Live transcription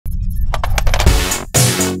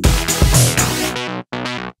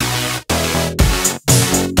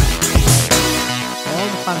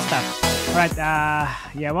Right,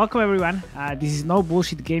 welcome everyone. This is No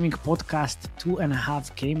Bullshit Gaming Podcast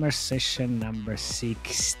 2.5 Gamers Session number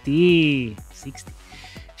 60.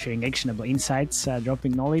 Sharing actionable insights,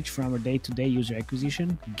 dropping knowledge from our day-to-day user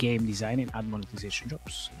acquisition, game design, and ad monetization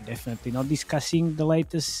jobs. Definitely not discussing the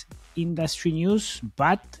latest industry news,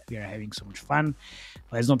 but we are having so much fun.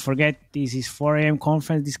 Let's not forget, this is 4 a.m.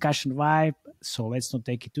 conference discussion vibe, so let's not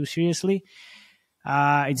take it too seriously.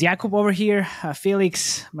 It's Jakub over here,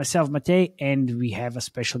 Felix, myself, Matej, and we have a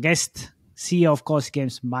special guest, CEO of Cozy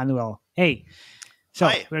Games, Manuel. Hey, so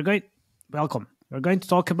Hi. Welcome. We're going to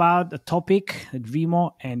talk about a topic that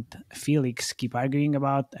Remo and Felix keep arguing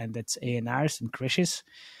about, and that's ANRs and crashes.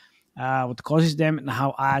 What causes them and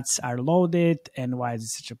how ads are loaded and why is it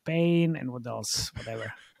such a pain and what else,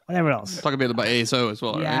 whatever else. Talk a bit about ASO as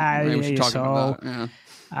well, right? Maybe we should talk about that.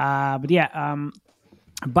 Yeah.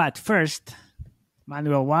 But first,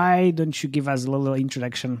 Manuel, why don't you give us a little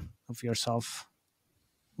introduction of yourself?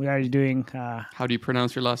 What are you doing? How do you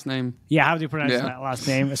pronounce your last name? Yeah, how do you pronounce my last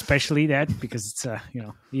name? Especially that, because it's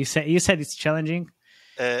you said it's challenging.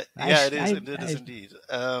 It is indeed.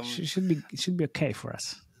 It should be okay for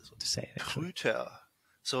us to say it. Prueter.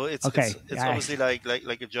 So it's okay. obviously like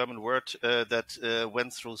a German word that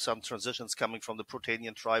went through some transitions coming from the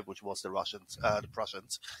Protanian tribe, which was the Russians, the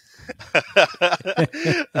Prussians,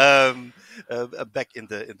 back in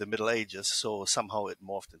the Middle Ages. So somehow it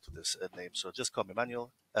morphed into this name. So just call me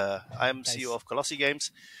Manuel. I'm CEO of Cozy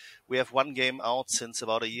Games. We have one game out since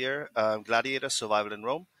about a year, Gladiator Survival in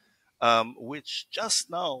Rome, which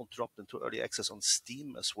just now dropped into early access on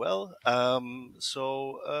Steam as well.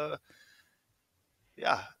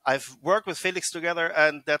 Yeah, I've worked with Felix together,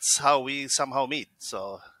 and that's how we somehow meet.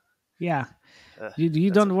 So, yeah, you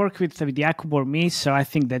don't work with Jakub or me, so I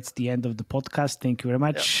think that's the end of the podcast. Thank you very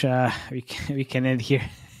much. Yeah. We can end here.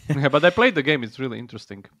 Yeah, but I played the game; it's really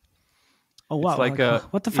interesting. Oh wow! Like,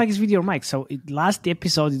 what the fuck is with your mic? So last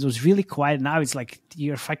episode it was really quiet. Now it's like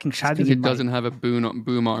you're fucking shouting. Because he doesn't have a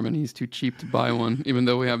boom arm, and he's too cheap to buy one. Even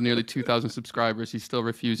though we have nearly 2,000 subscribers, he still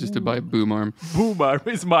refuses to buy a boom arm. Boom arm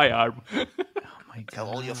is my arm. Tell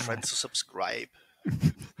all your friends to subscribe.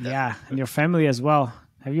 Yeah, and your family as well.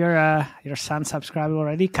 Have your son subscribed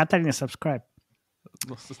already? Katarina subscribed.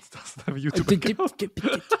 No, doesn't have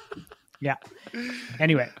YouTube. Yeah.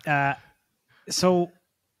 Anyway, so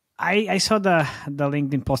I saw the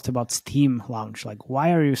LinkedIn post about Steam launch. Like,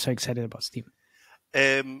 why are you so excited about Steam?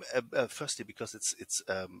 Firstly, because it's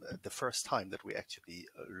the first time that we actually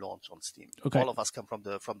launch on Steam. Okay. All of us come from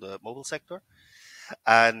the mobile sector.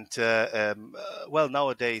 And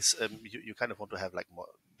nowadays you kind of want to have like more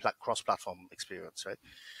cross-platform experience, right?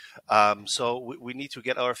 So we need to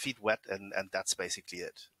get our feet wet, and that's basically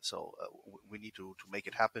it. So we need to make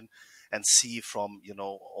it happen and see from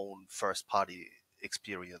own first-party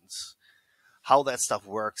experience how that stuff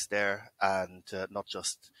works there, and not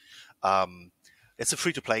just. It's a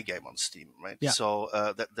free-to-play game on Steam, right? Yeah. So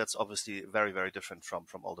that's obviously very, very different from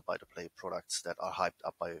all the buy-to-play products that are hyped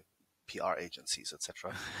up by PR agencies,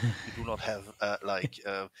 etc. You do not have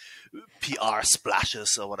PR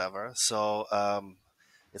splashes or whatever. So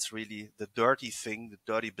it's really the dirty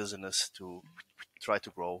business to try to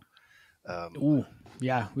grow.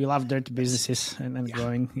 Yeah, we love dirty businesses and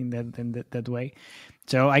growing in that way.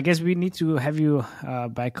 So I guess we need to have you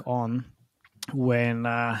back on when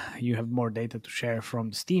you have more data to share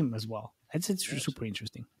from Steam as well. It's super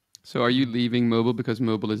interesting. So are you leaving mobile because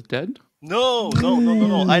mobile is dead? No.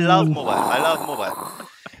 I love mobile.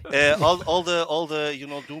 All the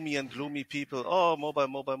doomy and gloomy people. Oh,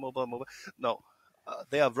 mobile. No,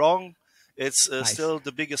 they are wrong. It's nice. Still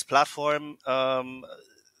the biggest platform.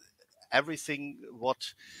 Everything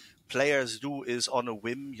what players do is on a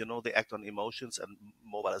whim. They act on emotions, and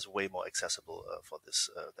mobile is way more accessible for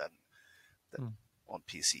this than on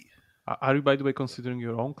PC. Are you, by the way, considering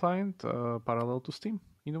your own client parallel to Steam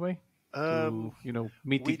in a way? To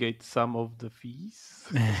mitigate some of the fees?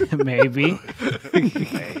 Maybe.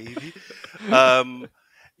 Maybe.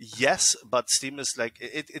 Yes, but Steam is like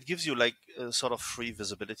it gives you like sort of free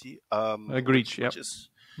visibility. Agreed. Which is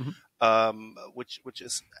which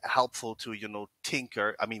is helpful to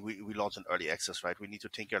tinker. I mean, we launch an early access, right? We need to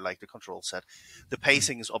tinker like the control set. The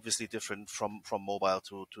pacing is obviously different from mobile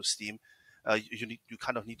to Steam. You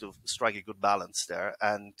kind of need to strike a good balance there,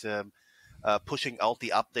 and pushing out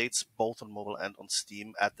the updates both on mobile and on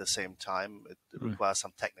Steam at the same time, it requires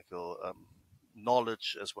some technical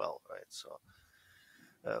knowledge as well, right? So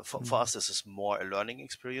for us, this is more a learning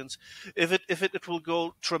experience. If it will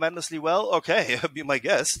go tremendously well, okay, be my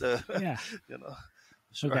guest. Yeah,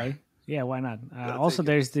 sure. Okay, yeah, why not? Also,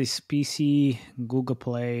 there's this PC Google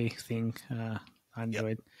Play thing,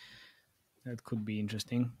 Android. That could be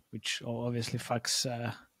interesting, which obviously fucks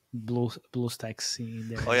BlueStacks in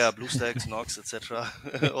there. Oh yeah, BlueStacks, Nox, etc.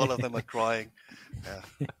 All of them are crying. Yeah.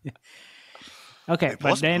 Okay, Wait, but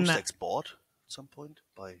wasn't then BlueStacks bought at some point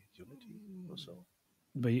by Unity or so?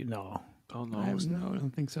 But no. Oh no, I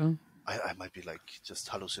don't think so. I might be like just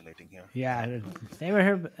hallucinating here. Yeah, I never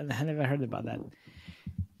heard about that.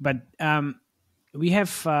 But we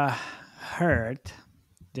have heard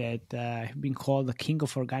that you've been called the king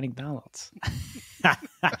of organic downloads.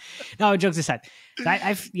 No, jokes aside. So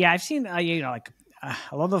I've seen a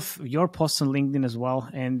lot of your posts on LinkedIn as well,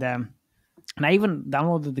 and I even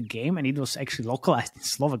downloaded the game, and it was actually localized in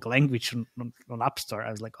Slovak language on App Store.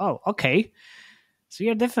 I was like, oh, okay. So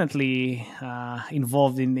you're definitely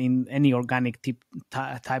involved in any organic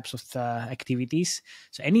types of activities.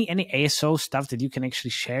 So any ASO stuff that you can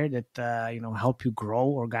actually share that help you grow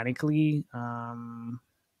organically,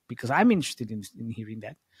 because I'm interested in hearing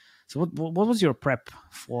that. So what was your prep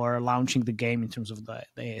for launching the game in terms of the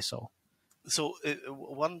ASO? So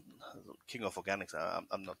one king of organics,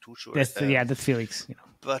 I'm not too sure. That's Felix.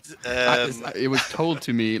 But it was told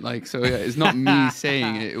to me, it's not me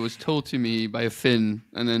saying it. It was told to me by a Finn,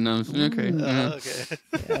 and then I was okay. Okay.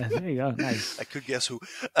 Yeah, there you go. Nice. I could guess who.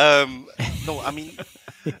 No, I mean,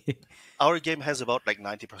 our game has about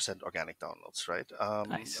 90% organic downloads, right?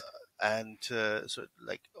 Nice. And so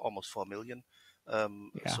almost 4 million.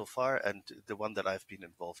 So far, and the one that I've been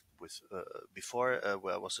involved with before,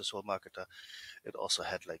 where I was a sole marketer, it also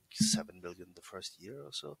had 7 million the first year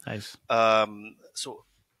or so. Nice.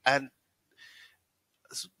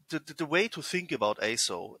 The way to think about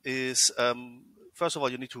ASO is, first of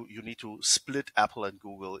all, you need to split Apple and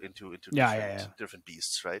Google into different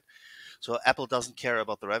beasts, right? So Apple doesn't care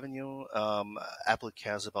about the revenue. Apple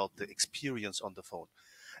cares about the experience on the phone.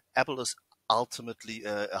 Apple is ultimately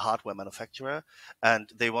a hardware manufacturer,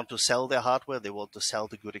 and they want to sell their hardware. They want to sell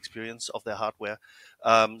the good experience of their hardware.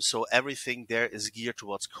 So everything there is geared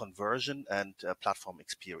towards conversion and platform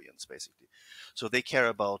experience, basically. So they care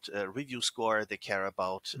about review score. They care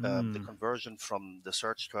about the conversion from the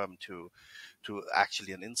search term to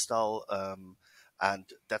actually an install. And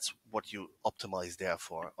that's what you optimize there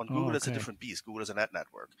for. On Google, it's a different beast. Google is an ad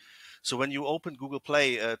network. So when you open Google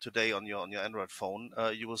Play today on your Android phone,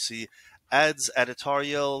 you will see ads,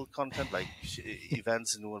 editorial content like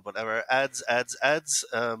events and whatever, ads,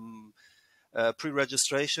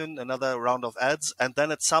 pre-registration, another round of ads, and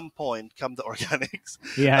then at some point come the organics,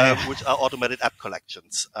 which are automated app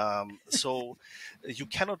collections. So you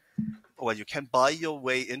can buy your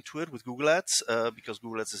way into it with Google Ads because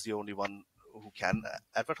Google Ads is the only one who can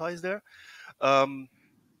advertise there. And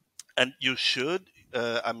you should.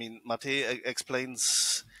 Matej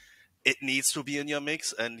explains it needs to be in your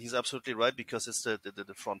mix, and he's absolutely right because it's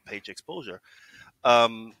the front page exposure.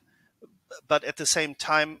 But at the same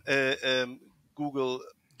time, Google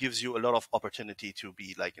gives you a lot of opportunity to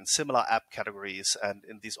be in similar app categories and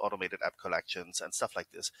in these automated app collections and stuff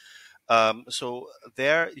like this. So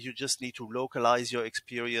there you just need to localize your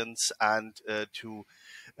experience and to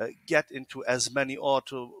get into as many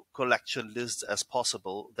auto collection lists as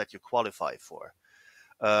possible that you qualify for.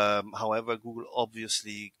 However, Google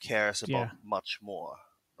obviously cares about much more,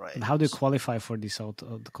 right? And how do you qualify for these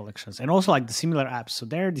auto collections? And also the similar apps. So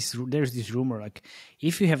there's this rumor,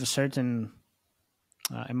 if you have a certain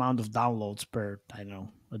amount of downloads per,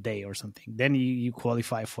 a day or something, then you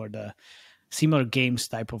qualify for the similar games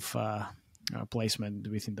type of placement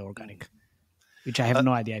within the organic, which I have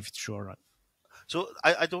no idea if it's true or not. So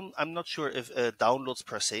I'm not sure if downloads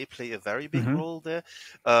per se play a very big role there.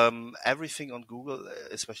 Everything on Google,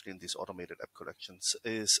 especially in these automated app collections,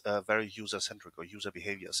 is very user-centric or user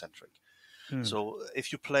behavior-centric. So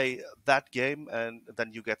if you play that game and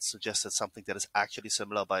then you get suggested something that is actually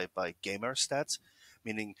similar by gamer stats,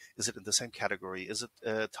 meaning is it in the same category? Is it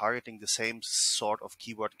targeting the same sort of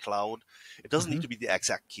keyword cloud? It doesn't need to be the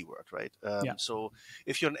exact keyword, right? So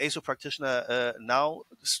if you're an ASO practitioner now,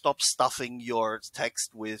 stop stuffing your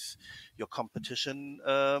text with your competition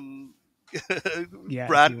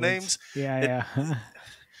brand names.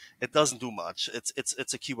 It doesn't do much.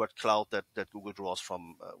 It's a keyword cloud that Google draws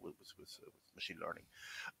from with machine learning.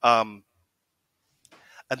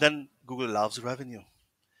 And then Google loves revenue.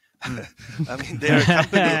 They're a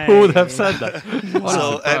company. Who would have said that?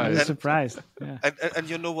 I'm surprised. Yeah. And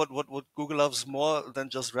you know what Google loves more than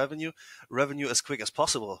just revenue? Revenue as quick as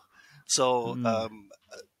possible. So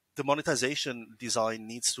the monetization design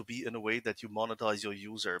needs to be in a way that you monetize your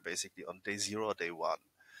user basically on day 0 or day 1.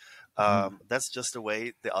 That's just the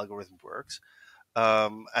way the algorithm works.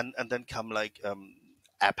 And then come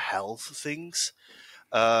app health things.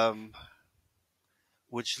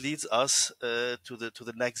 which leads us to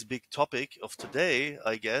the next big topic of today,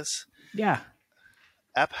 I guess. Yeah.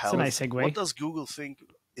 App health. It's a nice segue. What does Google think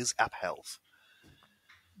is app health?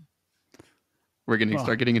 We're going to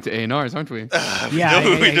start getting into ANRs, aren't we? We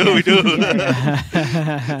do.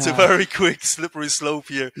 It's a very quick, slippery slope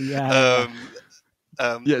here.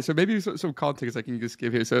 So maybe some context I can just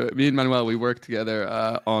give here. So me and Manuel, we worked together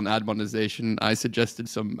on ad monetization. I suggested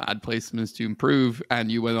some ad placements to improve,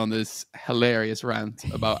 and you went on this hilarious rant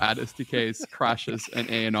about ad SDKs, crashes, and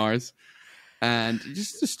ANRs. And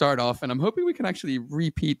just to start off, and I'm hoping we can actually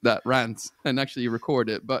repeat that rant and actually record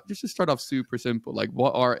it, but just to start off super simple, like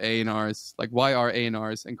what are ANRs? Like why are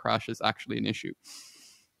ANRs and crashes actually an issue?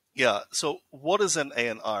 Yeah, so what is an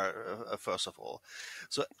ANR, first of all?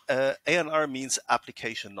 So ANR means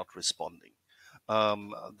application not responding.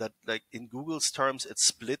 That, like in Google's terms, it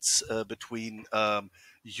splits between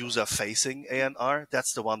user-facing ANR,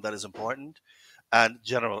 that's the one that is important, and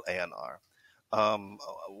general ANR.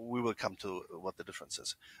 We will come to what the difference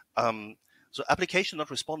is. So application not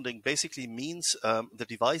responding basically means the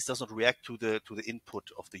device does not react to the input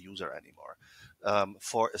of the user anymore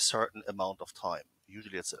for a certain amount of time.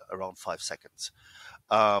 Usually it's around 5 seconds.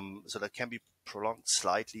 So that can be prolonged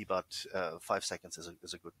slightly, but 5 seconds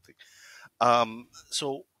is a good thing.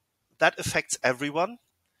 So that affects everyone.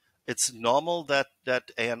 It's normal that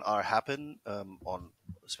ANR happen on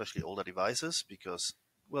especially older devices because,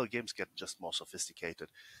 well, games get just more sophisticated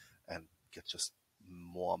and get just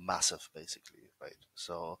more massive, basically, right?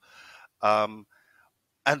 So, and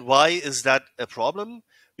why is that a problem?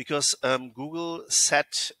 Because Google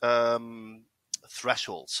set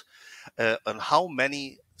thresholds on how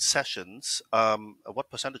many sessions, what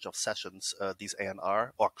percentage of sessions these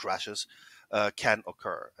ANR or crashes can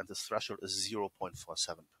occur, and this threshold is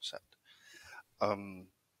 0.47%.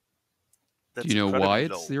 Do you know why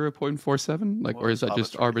it's 0.47? Like, or is that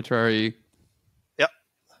just arbitrary? Yeah,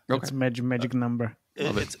 okay. It's a magic number.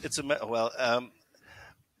 It's a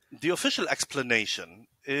the official explanation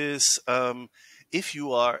is if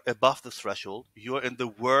you are above the threshold, you are in the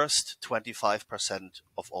worst 25%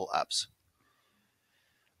 of all apps,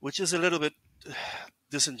 which is a little bit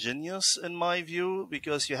disingenuous in my view,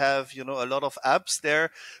 because you have, a lot of apps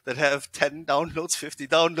there that have 10 downloads, 50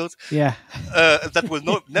 downloads. Yeah. That will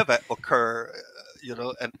never occur,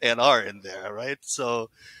 an ANR in there, right? So,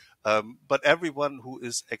 but everyone who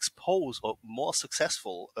is exposed or more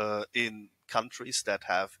successful in countries that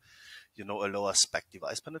have, a lower spec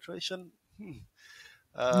device penetration.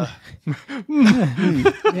 Yeah.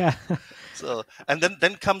 So, and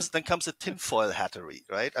then comes the tinfoil hattery,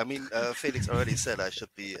 right? I mean, Felix already said I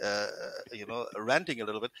should be, ranting a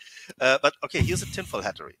little bit, but okay, here's a tinfoil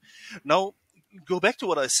hattery. Now, go back to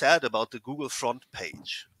what I said about the Google front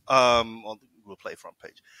page, on the Google Play front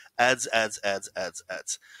page. Ads.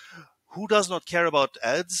 Who does not care about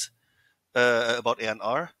ads? About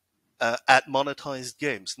ANR? Ad monetized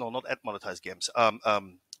games? No, not ad monetized games.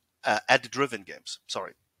 Ad-driven games.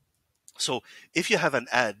 Sorry. So if you have an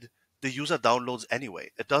ad, the user downloads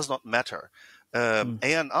anyway. It does not matter.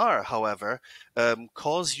 ANR, however,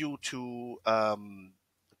 cause you to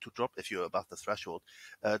drop, if you're above the threshold,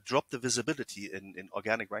 drop the visibility in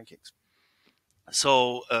organic rankings.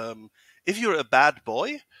 So if you're a bad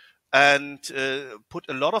boy and put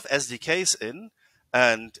a lot of SDKs in,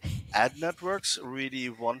 and ad networks really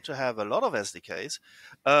want to have a lot of SDKs,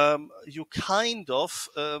 you kind of,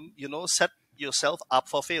 set yourself up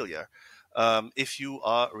for failure if you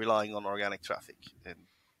are relying on organic traffic in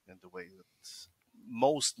the way that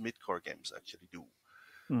most mid-core games actually do.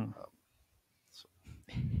 So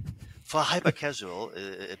for hyper casual,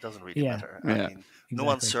 it doesn't really matter. Yeah. I mean, exactly. No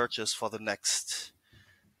one searches for the next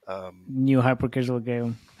new hyper casual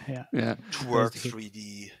game. Yeah. Twerk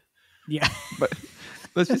 3D. Yeah. But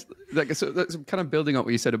let's just so that's kind of building on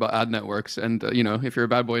what you said about ad networks, and if you're a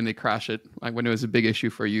bad boy and they crash it, like when it was a big issue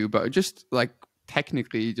for you, but just like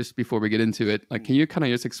technically, just before we get into it, like can you kind of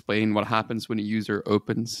just explain what happens when a user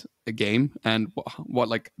opens a game and what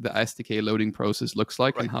like the SDK loading process looks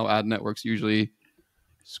like, right, and how ad networks usually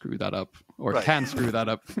screw that up or can screw that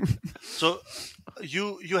up? So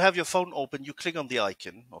you have your phone open, you click on the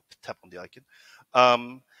icon or tap on the icon.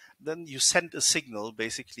 Then you send a signal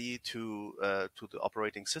basically to the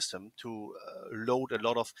operating system to load a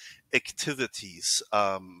lot of activities.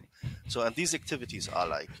 And these activities are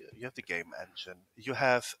like, you have the game engine, you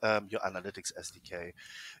have your analytics SDK,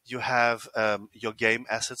 you have your game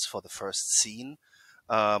assets for the first scene,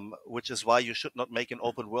 which is why you should not make an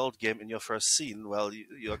open world game in your first scene. Well,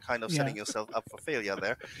 you're kind of setting yourself up for failure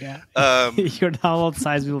there. Yeah. Your download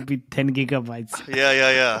size will be 10 gigabytes.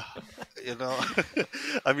 Yeah. You know,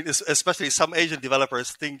 I mean, especially some Asian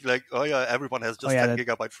developers think like, oh yeah, everyone has just 10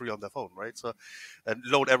 gigabyte free on their phone, right? So, and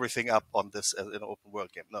load everything up on this in an open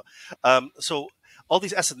world game. No, so all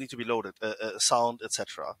these assets need to be loaded, sound,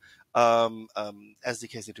 etc.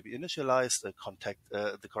 SDKs need to be initialized. Contact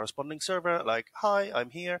the corresponding server, like, hi,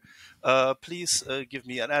 I'm here. Please give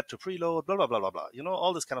me an ad to preload. Blah blah blah blah blah. You know,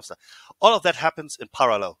 all this kind of stuff. All of that happens in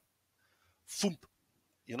parallel. Foomp.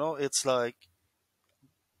 You know, it's like.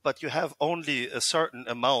 But you have only a certain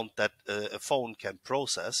amount that a phone can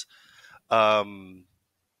process at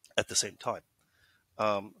the same time.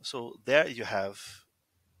 So there you have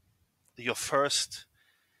your first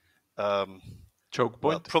choke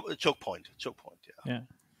point. Choke point. Yeah.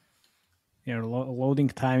 Your loading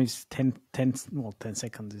time is 10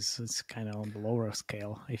 seconds. It's kind of on the lower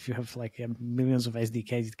scale. If you have like millions of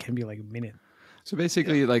SDKs, it can be like a minute. So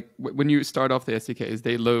basically, like when you start off the SDKs,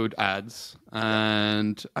 they load ads.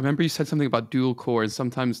 And I remember you said something about dual core, and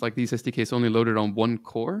sometimes like these SDKs only loaded on one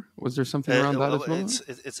core. Was there something around that as well?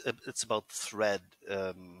 It's about thread.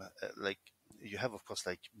 Like you have, of course,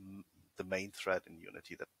 like the main thread in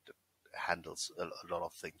Unity that handles a lot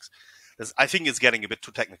of things. I think it's getting a bit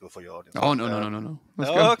too technical for your audience. Oh, no.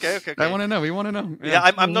 Let's go. Okay. I want to know. We want to know.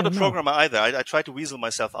 Yeah, I'm not a programmer either. I try to weasel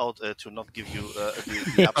myself out to not give you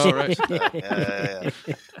the absolute.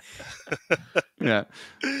 Yeah.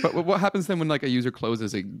 But what happens then when like a user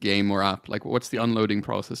closes a game or app? Like, what's the unloading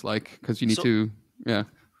process like? Because you need to.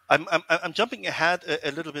 I'm jumping ahead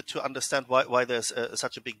a little bit to understand why there's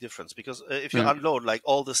such a big difference. Because if you unload, like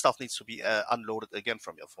all the stuff needs to be unloaded again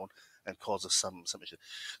from your phone and causes some issue.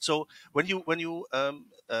 So when you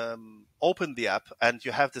open the app and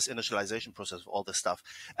you have this initialization process of all this stuff,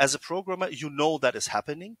 as a programmer, you know that is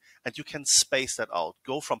happening and you can space that out,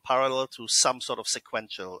 go from parallel to some sort of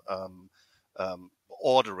sequential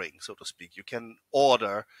ordering, so to speak. You can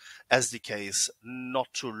order SDKs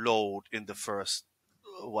not to load in the first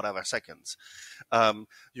whatever seconds.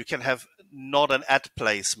 You can have not an ad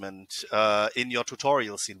placement in your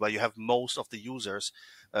tutorial scene where you have most of the users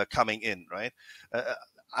coming in, right?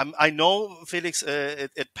 I know, Felix,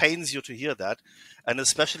 it pains you to hear that, and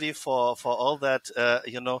especially for all that,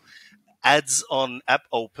 ads on app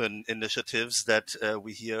open initiatives that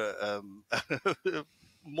we hear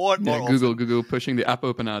more and more often. Google pushing the app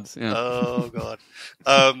open ads. Yeah. Oh God.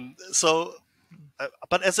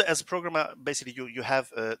 But as a programmer, basically you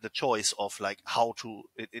have the choice of like how to,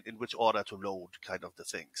 in which order to load kind of the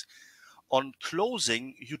things. On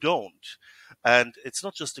closing, you don't. And it's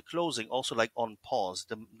not just the closing, also like on pause.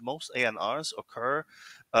 The most ANRs occur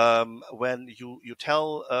when you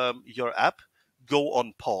tell your app, go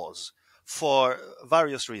on pause for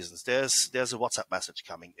various reasons. There's a WhatsApp message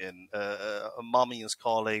coming in, mommy is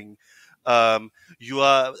calling, you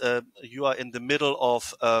are in the middle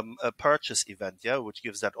of a purchase event, which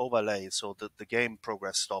gives that overlay so that the game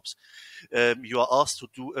progress stops. You are asked to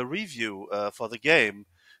do a review for the game.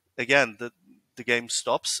 Again, the game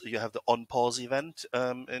stops. You have the on pause event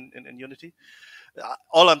in Unity.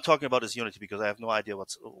 All I'm talking about is Unity because I have no idea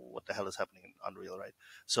what the hell is happening in Unreal, right?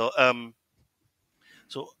 So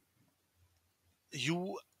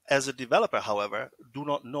you, as a developer, however, do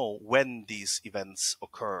not know when these events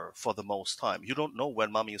occur for the most time. You don't know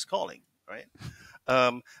when mommy is calling, right?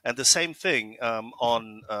 And the same thing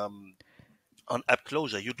on app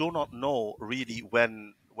closure. You do not know really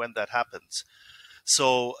when that happens.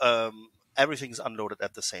 So everything is unloaded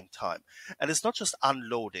at the same time. And it's not just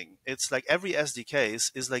unloading. It's like every SDK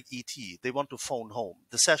is like ET. They want to phone home.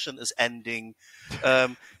 The session is ending.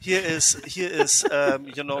 Here is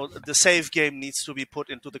the save game needs to be put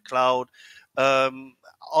into the cloud.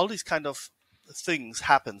 All these kind of things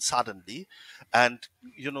happen suddenly, and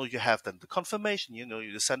you have then the confirmation.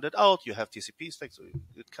 You send it out. You have TCP stack, so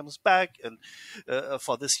it comes back, and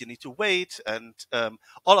for this you need to wait, and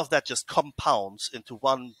all of that just compounds into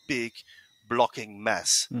one big blocking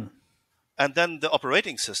mess. And then the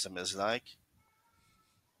operating system is like,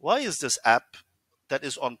 why is this app that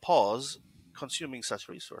is on pause consuming such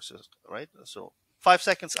resources, right? So 5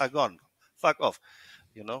 seconds are gone. Fuck off.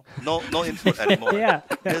 No input anymore. Yeah.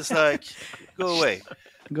 It's like, go away.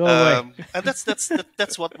 Go away. And that's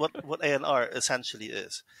what ANR essentially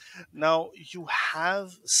is. Now you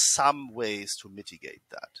have some ways to mitigate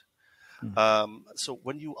that. So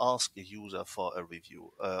when you ask a user for a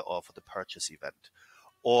review or for the purchase event,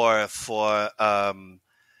 or for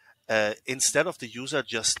instead of the user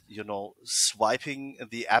just swiping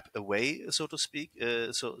the app away, so to speak,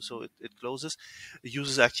 so it closes, it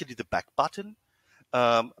uses actually the back button.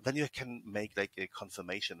 Then you can make like a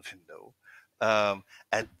confirmation window,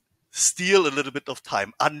 and steal a little bit of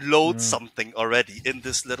time, unload something already in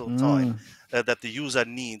this little time that the user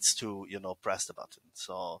needs to, press the button.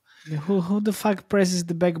 So who the fuck presses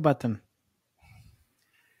the back button?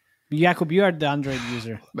 Jakub, you are the Android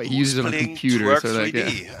user. But he uses it on a computer, so like,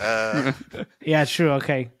 3D. Yeah, true.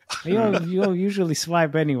 Okay, you usually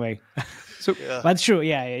swipe anyway. So, but true,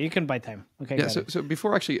 yeah, you can buy time. Okay, yeah. So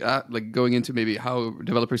before actually like going into maybe how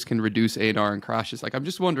developers can reduce ANR and crashes, like I'm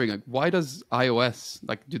just wondering, like, why does iOS,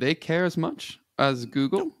 like, do they care as much as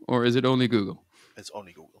Google, or is it only Google? It's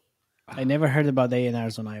only Google. I never heard about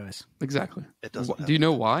ANRs on iOS. Exactly. It doesn't. Do you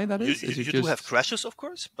know why that is? You do have crashes, of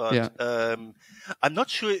course, but I'm not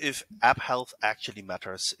sure if app health actually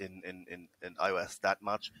matters in iOS that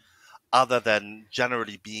much, other than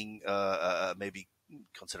generally being maybe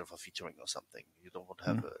considered for featuring or something. You don't want to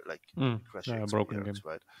have crashing broken game,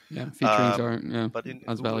 right? Yeah, featurings aren't but in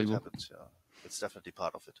as Google valuable. It happens, it's definitely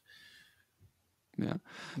part of it. Yeah.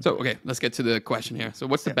 So, okay, let's get to the question here. So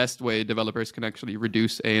what's the best way developers can actually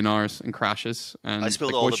reduce ANRs and crashes? And I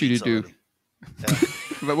spilled like, all what the should you beans do? already.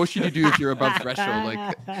 But what should you do if you're above threshold?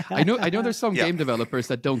 Like, I know there's some game developers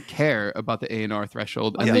that don't care about the ANR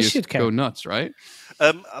threshold and they just go nuts, right?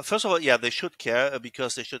 First of all, they should care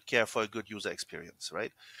because they should care for a good user experience,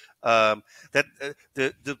 right? That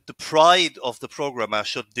the pride of the programmer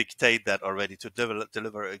should dictate that already to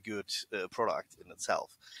deliver a good product in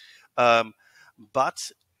itself.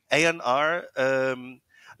 But ANR,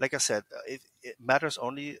 like I said, it matters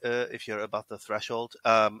only if you're above the threshold,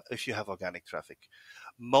 if you have organic traffic.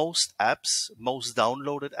 Most apps, most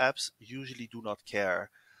downloaded apps, usually do not care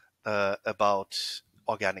about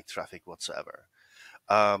organic traffic whatsoever.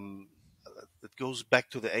 It goes back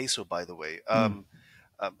to the ASO, by the way.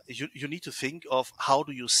 You need to think of how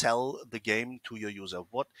do you sell the game to your user?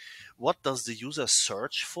 What does the user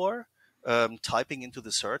search for? Typing into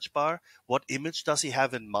the search bar, what image does he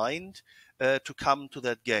have in mind to come to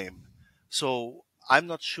that game? So I'm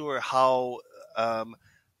not sure how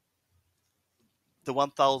the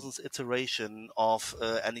 1000th iteration of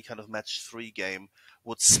any kind of match 3 game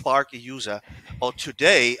would spark a user. Or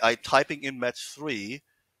today, I'm typing in match 3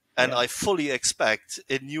 and I fully expect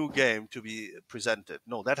a new game to be presented.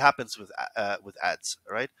 No, that happens with ads,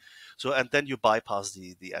 right? So, and then you bypass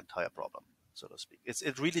the entire problem, so to speak.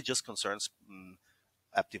 It really just concerns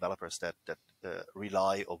app developers that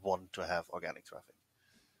rely or want to have organic traffic.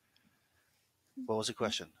 What was the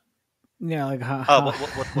question? Yeah, like how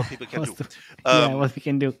what people can do. What we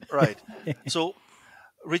can do. Right. So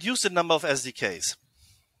reduce the number of SDKs.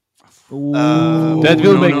 That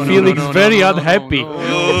will make Felix very unhappy.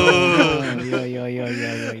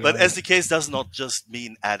 But SDKs does not just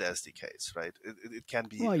mean ad SDKs, right? It can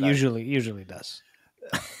be. Well, usually does.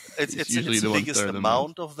 It's the biggest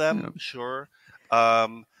amount of them, sure.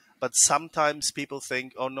 But sometimes people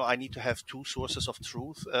think, oh no, I need to have 2 sources of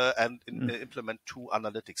truth and implement 2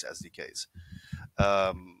 analytics SDKs,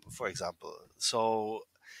 for example. So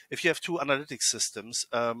if you have 2 analytics systems,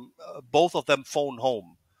 both of them phone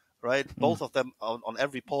home, right? Both of them on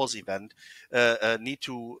every pause event need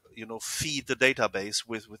to feed the database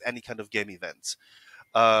with any kind of game events.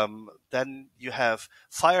 Then you have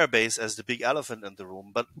Firebase as the big elephant in the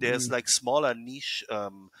room, but there's like smaller niche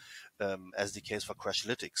SDKs for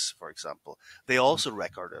Crashlytics, for example. They also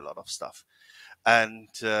record a lot of stuff. And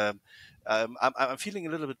I'm feeling a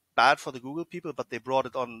little bit bad for the Google people, but they brought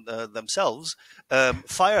it on themselves.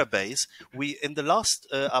 Firebase, we in the last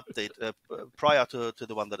update, prior to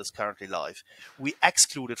the one that is currently live, we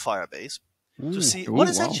excluded Firebase to see what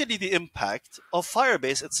is actually the impact of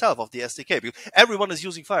Firebase itself, of the SDK, because everyone is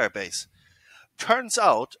using Firebase. Turns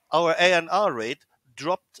out our ANR rate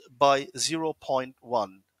dropped by 0.1.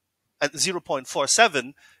 And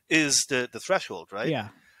 0.47 is the threshold, right? Yeah.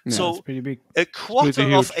 So it's pretty big. A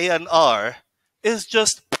quarter of ANR is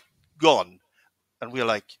just gone. And we're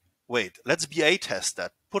like, wait, let's BA test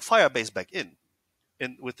that. Put Firebase back in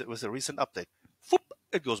with the recent update. Whoop,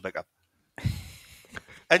 it goes back up.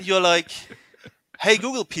 And you're like, hey,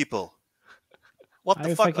 Google people, what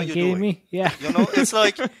the fuck are you doing? Me? Yeah. It's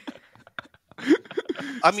like,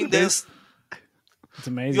 I mean, it's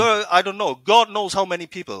amazing. I don't know. God knows how many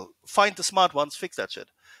people. Find the smart ones, fix that shit.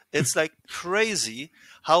 It's like crazy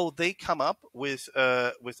how they come up with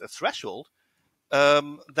a threshold.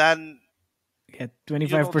 Then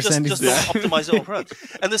 25% just don't optimize the overall.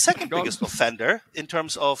 And the second biggest offender in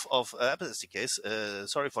terms of Apple SDKs,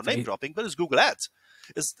 sorry for name dropping, but it's Google Ads.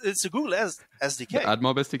 It's a Google Ads SDK. The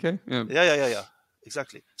AdMob SDK? Yeah.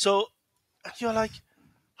 Exactly. So you're like,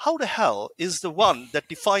 how the hell is the one that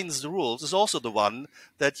defines the rules is also the one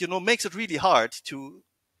that makes it really hard to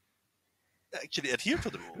actually adhere to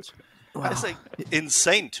the rules? It's like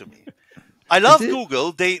insane to me. I love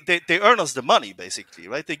Google. They earn us the money, basically,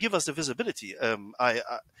 right? They give us the visibility.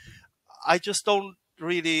 I just don't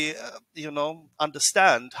really,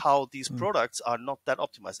 understand how these products are not that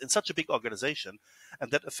optimized in such a big organization,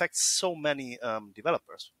 and that affects so many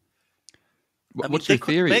developers. What's your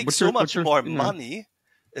theory? They could make so much more money,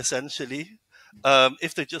 essentially,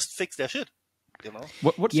 if they just fix their shit.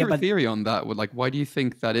 What's your theory on that? Why do you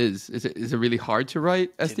think that is? Is it really hard to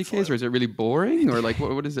write SDKs, or is it really boring, or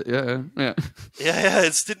what is it? Yeah.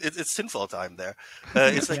 It's tinfoil time there.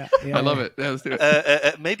 It's like I love it. Yeah, let's do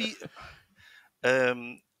it. Maybe.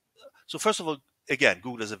 So first of all, again,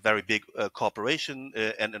 Google is a very big corporation,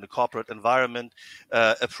 and in a corporate environment,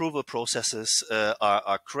 approval processes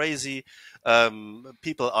are crazy.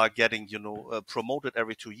 People are getting, promoted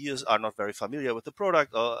every 2 years, are not very familiar with the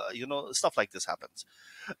product, or stuff like this happens.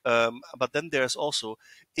 But then there's also,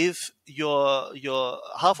 if your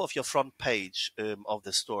half of your front page of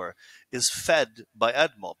the store is fed by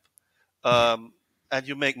AdMob, and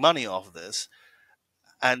you make money off this,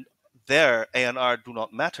 and their ANR do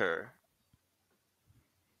not matter,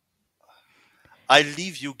 I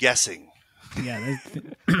leave you guessing. Yeah,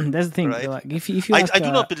 that's the thing. Right? Like, if you ask, I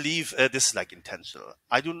do not believe this is intentional.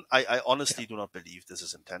 I honestly do not believe this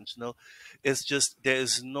is intentional. It's just there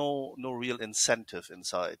is no real incentive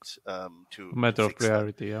inside to matter of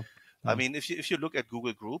priority. Yeah. I mean, if you look at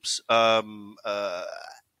Google Groups,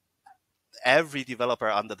 every developer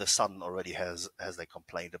under the sun already has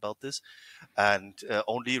complained about this, and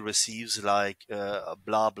only receives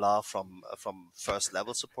blah blah from first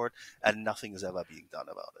level support, and nothing is ever being done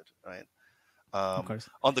about it, right?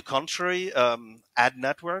 On the contrary, ad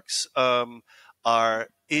networks are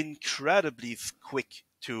incredibly quick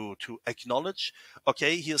to acknowledge,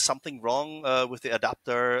 okay, here's something wrong with the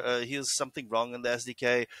adapter, here's something wrong in the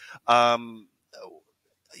SDK.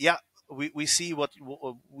 We see what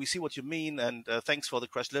you mean, and thanks for the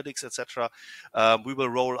Crashlytics, etc. We will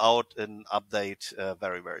roll out an update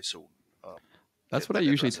very, very soon. That's what I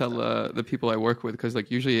usually tell the people I work with, because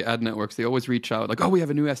usually ad networks, they always reach out oh, we have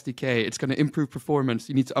a new SDK, it's going to improve performance,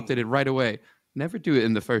 you need to update it right away. Never do it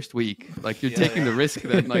in the first week. You're taking the risk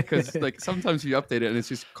then, because sometimes you update it and it's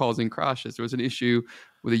just causing crashes. There was an issue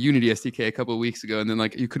with a Unity SDK a couple of weeks ago, and then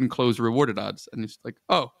you couldn't close rewarded ads, and it's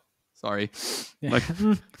oh, sorry.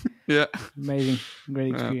 Yeah. Amazing.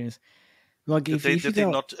 Great experience. You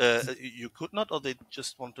could not, or they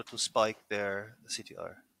just wanted to spike their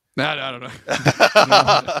CTR? No, I don't know.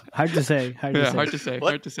 Hard to say. Hard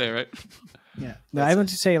to say, right? Yeah. No, I want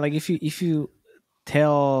to say, if you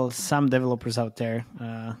tell some developers out there,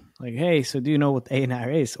 hey, so do you know what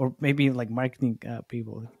ANR is? Or maybe marketing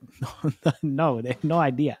people. No, they have no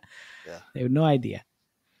idea. Yeah. They have no idea.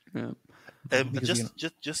 Yeah.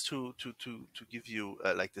 Just to give you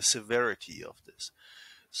the severity of this.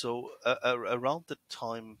 So around the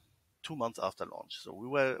time 2 months after launch, so we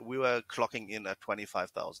were clocking in at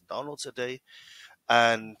 25,000 downloads a day,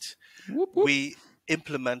 and we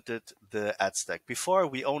implemented the ad stack. Before,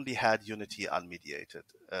 we only had Unity unmediated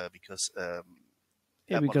because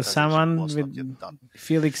because someone with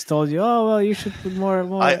Felix told you, oh well, you should put more.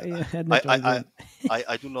 I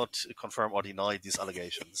do not confirm or deny these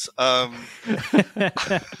allegations.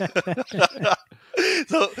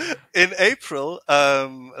 So in April,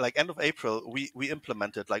 end of April, we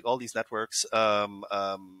implemented all these networks,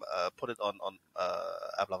 put it on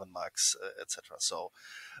Ablav and Max, etc. So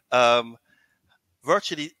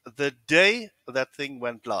virtually the day that thing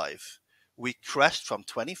went live, we crashed from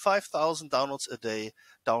 25,000 downloads a day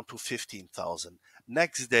down to 15,000.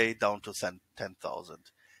 Next day down to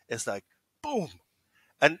 10,000. It's boom,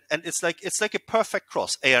 and it's like a perfect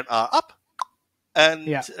cross. ANR up, and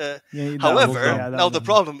however, now the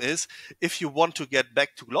problem is if you want to get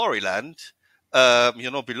back to glory land,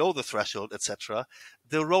 below the threshold, etc.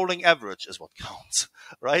 The rolling average is what counts,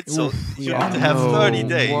 right? So you need to have 30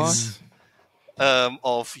 days.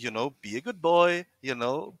 Of be a good boy,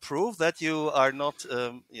 prove that you are not,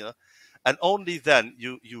 and only then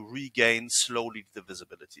you regain slowly the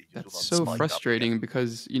visibility. That's so frustrating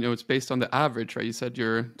because it's based on the average, right? You said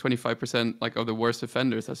you're 25% of the worst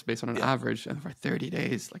offenders. That's based on an average, and for 30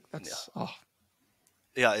 days, that's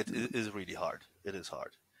it is really hard. It is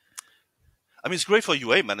hard. I mean, it's great for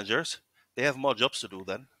UA managers. They have more jobs to do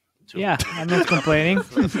then. Yeah, I'm not complaining.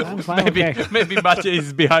 I'm fine. Maybe Matej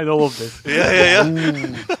is behind all of this. Yeah.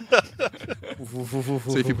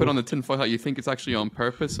 So if you put on the tinfoil hat, you think it's actually on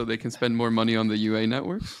purpose so they can spend more money on the UA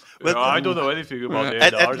networks? Well, I don't know anything about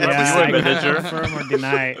it. I can confirm or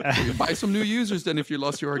deny. Buy some new users then if you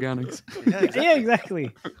lost your organics. Yeah,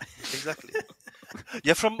 exactly. Exactly.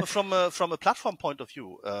 Yeah, from a platform point of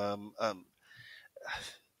view,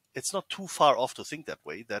 it's not too far off to think that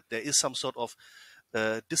way. That there is some sort of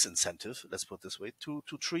disincentive, let's put it this way, to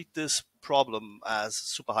treat this problem as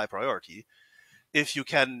super high priority. If you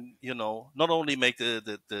can, not only make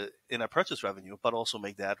the in-app purchase revenue, but also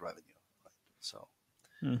make the ad revenue. Right? So,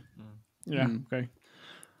 yeah, okay.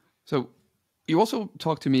 So, you also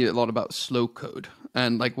talk to me a lot about slow code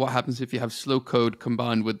and like what happens if you have slow code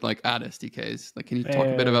combined with like ad SDKs. Like, can you talk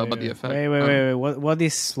a bit about the effect? Wait. What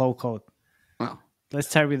is slow code? Well, let's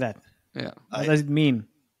start with that. Yeah. What does it mean?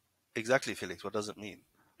 Exactly, Felix. What does it mean?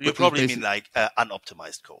 You probably mean like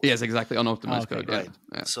unoptimized code. Yes, exactly. Unoptimized code. Right.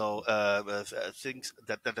 Yeah. So things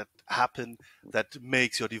that happen that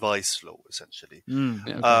makes your device slow, essentially.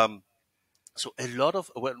 Yeah, okay. So a lot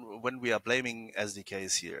of when we are blaming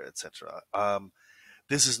SDKs here, etc.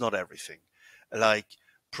 This is not everything. Like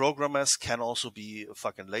programmers can also be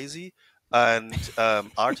fucking lazy, and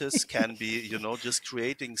artists can be, just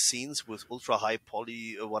creating scenes with ultra high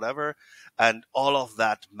poly or whatever, and all of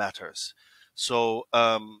that matters. So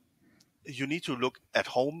you need to look at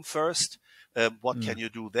home first. What can you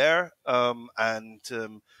do there? And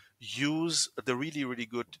use the really, really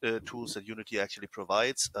good tools that Unity actually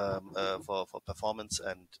provides for performance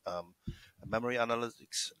and memory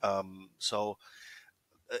analytics. So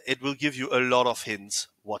it will give you a lot of hints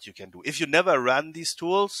what you can do. If you never ran these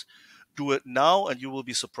tools, do it now and you will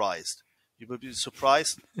be surprised. You will be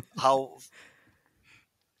surprised how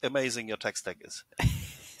amazing your tech stack is.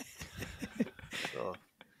 So,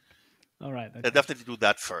 all right. Okay. Definitely do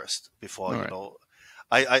that first before,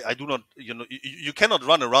 I do not, you cannot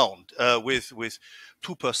run around with 2%,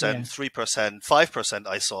 3%, 5%.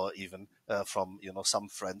 I saw even from, some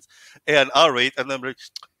friends, ANR rate, and then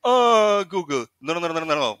Google.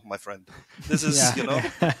 No, my friend. This is,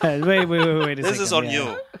 wait. This is on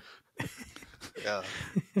you. Yeah.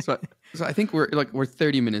 So I think we're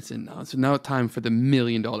 30 minutes in now. So now time for the $1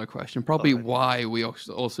 million question. Probably why we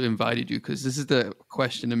also invited you, because this is the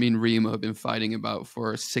question me and Remia have been fighting about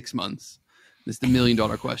for 6 months. This is the $1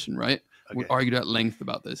 million question, right? Okay. We argued at length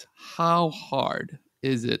about this. How hard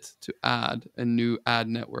is it to add a new ad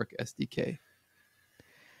network SDK?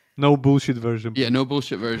 No bullshit version. Yeah, no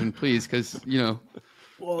bullshit version, please, because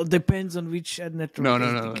Well, it depends on which ad network.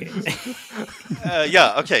 No.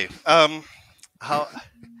 Yeah. Okay. How?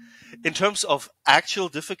 In terms of actual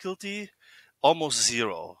difficulty, almost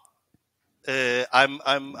zero. I'm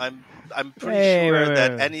pretty sure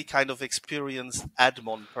that any kind of experienced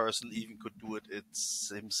admon person even could do it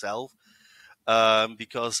himself,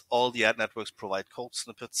 because all the ad networks provide code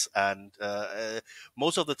snippets, and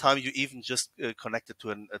most of the time you even just connect it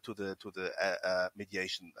to the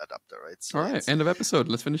mediation adapter, right? So all right, end of episode.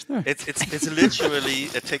 Let's finish there. It's literally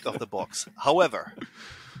a tick of the box. However,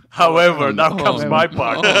 now comes my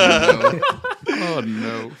part. Oh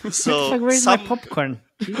no! So like, where's my popcorn?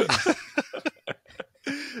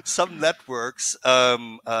 Some networks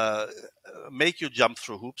make you jump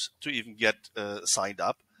through hoops to even get signed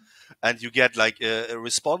up, and you get like a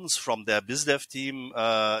response from their BizDev team,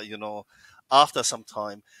 after some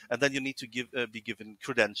time, and then you need to be given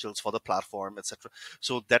credentials for the platform, etc.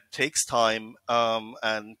 So that takes time,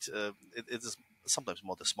 and it is sometimes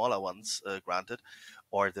more the smaller ones, granted,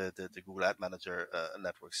 or the Google Ad Manager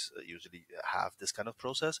networks usually have this kind of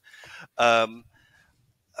process.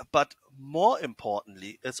 But more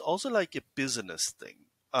importantly, it's also like a business thing.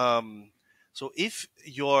 So if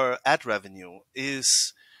your ad revenue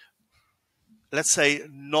is, let's say,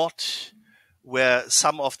 not where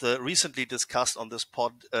some of the recently discussed on this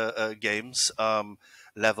pod games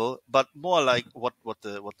level, but more like what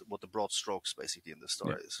the broad strokes basically in the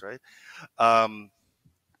story is, right?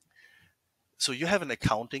 So you have an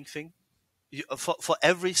accounting thing. For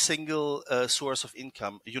every single source of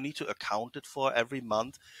income, you need to account it for every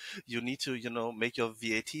month. You need to, make your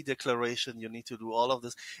VAT declaration. You need to do all of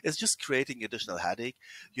this. It's just creating additional headache.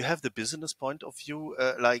 You have the business point of view,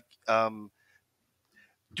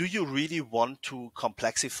 do you really want to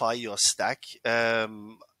complexify your stack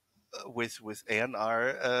with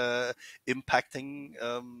ANR impacting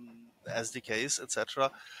SDKs,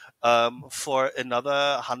 etc., for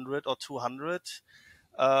another $100 or $200?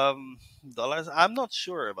 I'm not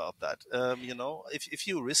sure about that. If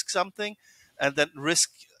you risk something and then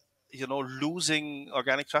risk, losing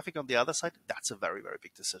organic traffic on the other side, that's a very, very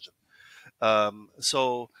big decision.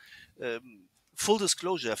 Full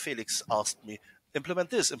disclosure, Felix asked me, implement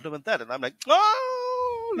this, implement that. And I'm like,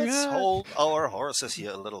 let's hold our horses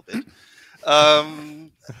here a little bit.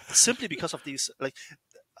 Simply because of these, like,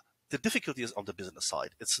 the difficulty is on the business side.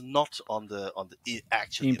 It's not on the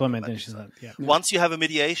actual implementation side. Yeah. Once you have a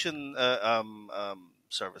mediation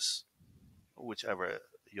service, whichever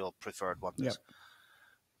your preferred one is.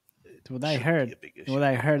 What I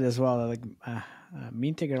heard as well, like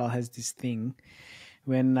Mintegral has this thing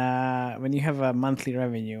when you have a monthly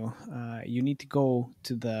revenue, you need to go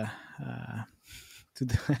to the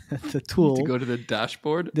tool. To go to the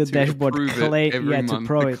dashboard. The dashboard to claim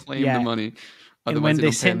the money. And when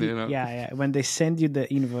they send when they send you the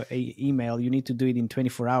email, you need to do it in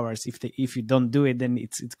 24 hours. If you don't do it, then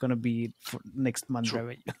it's gonna be for next month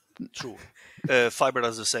revenue. True. Fiber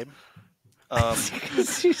does the same.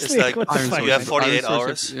 Seriously, it's like you have 48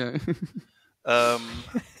 hours. Yeah.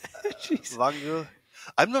 Wangel,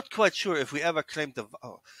 I'm not quite sure if we ever claimed the.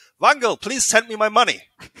 Wangel, please send me my money.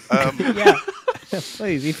 Yeah,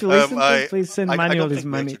 please. If you listen, please send Manuel his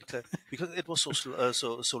money. Because it was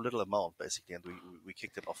so little amount basically, and we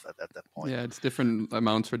kicked it off at that point. Yeah, it's different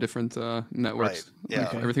amounts for different networks. Right. Yeah,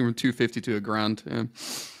 like everything from $250 to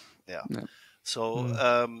 $1,000. Yeah. So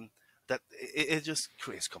that it just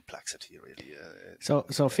creates complexity, really.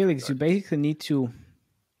 So Felix, you basically need to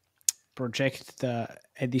project the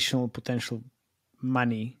additional potential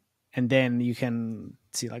money, and then you can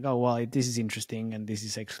see like, oh well, this is interesting, and this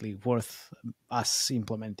is actually worth us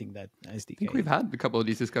implementing that SDK. I think we've had a couple of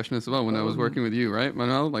these discussions as well when I was working with you, right,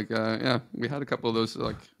 Manuel? Like, we had a couple of those.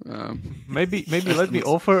 Like, maybe let me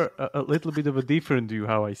offer a little bit of a different view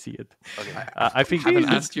how I see it. Okay. I think I haven't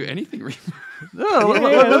asked you anything. No,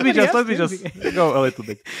 let me just go a little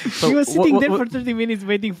bit. So he was sitting there for 30 minutes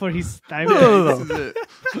waiting for his time. No.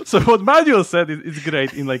 So what Manuel said is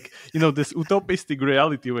great in this utopistic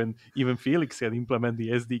reality when even Felix can implement the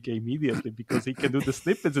SDK immediately because he can do the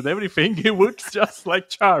snippets and everything. It works just like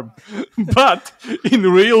charm. But in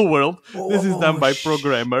real world, this is done by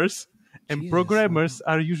programmers. And programmers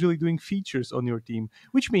are usually doing features on your team,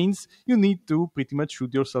 which means you need to pretty much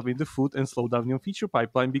shoot yourself in the foot and slow down your feature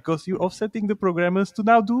pipeline because you're offsetting the programmers to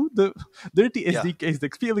now do the dirty SDKs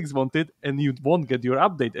that Felix wanted, and you won't get your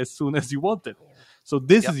update as soon as you want it. So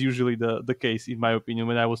this is usually the case, in my opinion,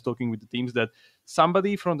 when I was talking with the teams, that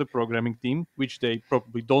somebody from the programming team, which they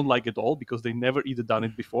probably don't like at all because they never either done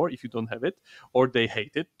it before if you don't have it, or they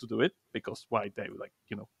hate it to do it because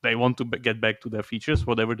they want to get back to their features,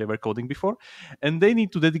 whatever they were coding before, and they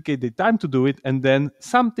need to dedicate their time to do it, and then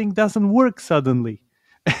something doesn't work suddenly.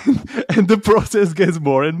 And the process gets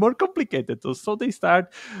more and more complicated. So they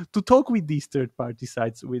start to talk with these third-party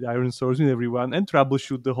sites, with Iron Source, and everyone, and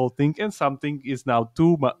troubleshoot the whole thing. And something is now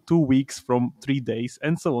 2 weeks from 3 days,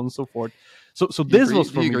 and so on and so forth. So this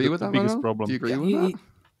was for me the biggest problem. Do you agree with that?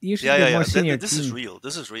 You should get more senior this is real.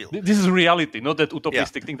 This is real. This is reality, not that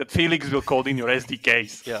utopistic thing that Felix will code in your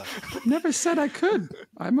SDKs. Yeah. Never said I could.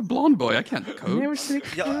 I'm a blonde boy. I can't code. Never said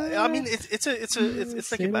I mean,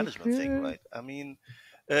 it's like a management thing, right? I mean.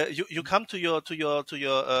 You come to your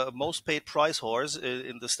most paid price horse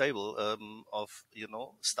in the stable of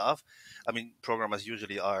staff. I mean, programmers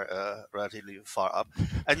usually are relatively far up,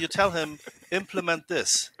 and you tell him implement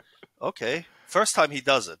this. Okay, first time he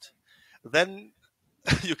does it, then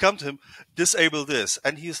you come to him, disable this,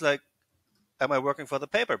 and he's like, "Am I working for the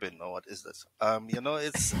paper bin or what is this?"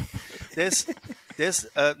 There's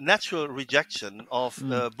a natural rejection of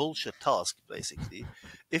bullshit task, basically.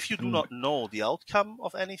 If you do not know the outcome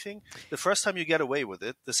of anything, the first time you get away with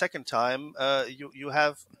it, the second time you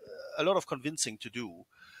have a lot of convincing to do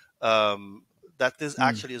that this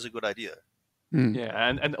actually is a good idea. Yeah,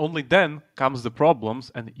 and only then comes the problems,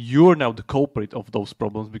 and you're now the culprit of those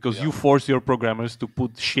problems because you force your programmers to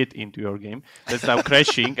put shit into your game that's now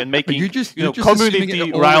crashing and making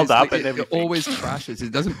community riled up and everything. It always crashes.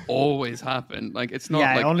 It doesn't always happen. Like it's not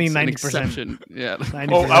like only 90%. Exception. Yeah,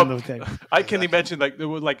 90% of the time. I can imagine there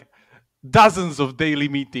were dozens of daily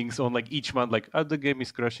meetings on each month. The game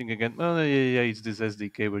is crashing again. Oh yeah, it's this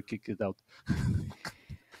SDK. We'll kick it out.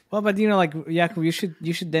 Well, but Jakub,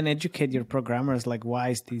 you should then educate your programmers why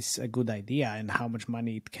is this a good idea and how much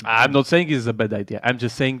money it can. I'm not saying it's a bad idea. I'm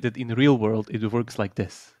just saying that in real world it works like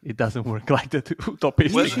this. It doesn't work like that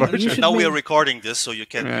utopistic version. Now we are recording this, so you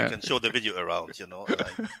can show the video around.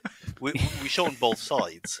 We shown both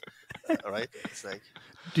sides, right? It's like.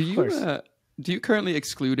 Do you currently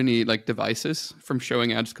exclude any devices from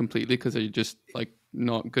showing ads completely because they're just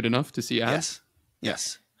not good enough to see ads?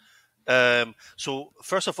 Yes. So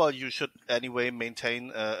first of all, you should anyway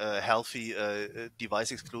maintain a healthy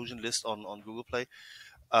device exclusion list on Google Play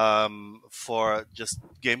for just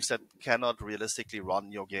games that cannot realistically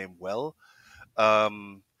run your game well.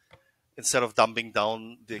 instead of dumbing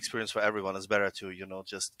down the experience for everyone, it's better to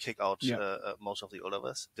just kick out most of the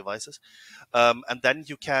older devices, and then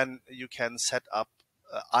you can set up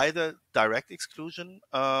either direct exclusion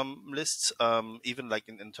lists, even like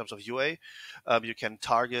in terms of UA. You can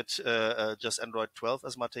target just Android 12,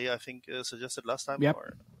 as Matej I think suggested last time. Yep.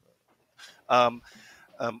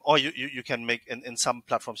 Or you can make in some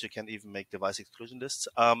platforms you can even make device exclusion lists,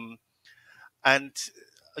 and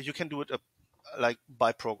you can do it like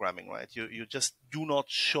by programming, right? You just do not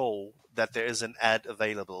show that there is an ad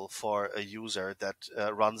available for a user that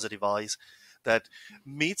runs a device that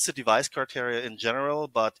meets the device criteria in general,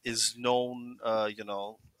 but is known,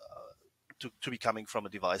 to be coming from a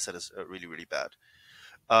device that is really, really bad.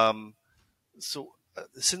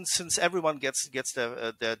 Since everyone gets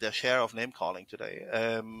their share of name calling today,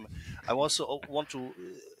 I also want to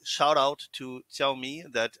shout out to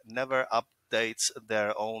Xiaomi that never updates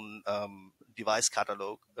their own device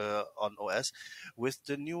catalog on OS with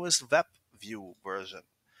the newest web view version.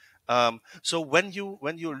 So when you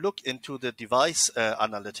look into the device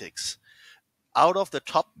analytics, out of the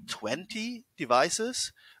top 20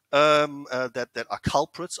 devices that are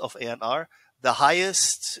culprits of ANR, the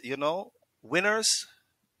highest winners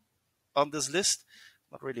on this list,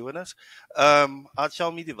 not really winners, are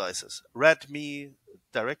Xiaomi devices. Redmi,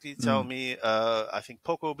 directly Xiaomi. I think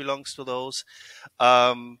Poco belongs to those.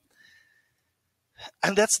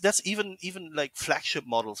 And that's even like flagship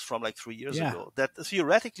models from like 3 years ago that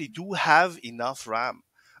theoretically do have enough RAM.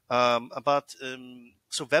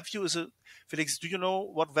 So WebView is Felix, do you know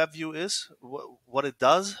what WebView is? What it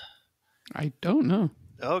does? I don't know.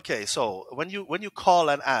 Okay, so when you call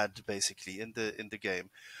an ad basically in the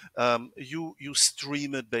game, you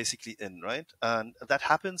stream it basically in, right? And that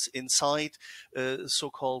happens inside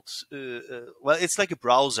so-called it's like a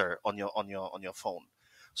browser on your phone.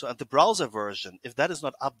 So at the browser version, if that is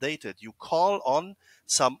not updated, you call on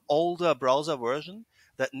some older browser version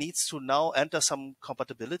that needs to now enter some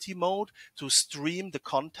compatibility mode to stream the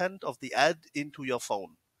content of the ad into your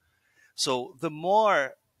phone. So the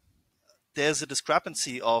more there's a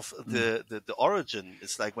discrepancy of the origin,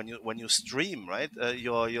 it's like when you stream, right?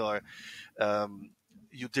 You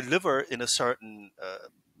deliver in a certain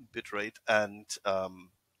bit rate and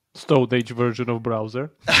Stone Age version of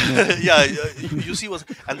browser. You see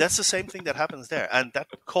and that's the same thing that happens there, and that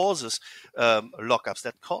causes lockups,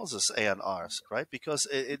 that causes ANRs, right? Because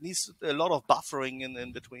it needs a lot of buffering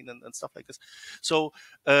in between and stuff like this. So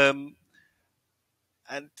and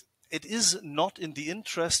it is not in the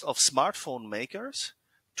interest of smartphone makers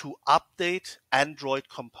to update Android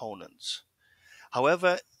components.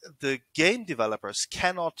 However, the game developers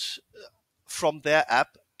cannot, from their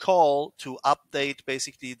app, call to update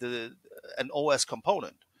basically an OS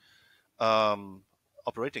component,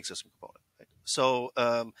 operating system component. Right? So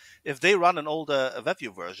if they run an older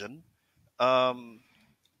WebView version,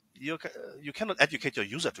 you cannot educate your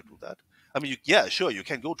user to do that. I mean, you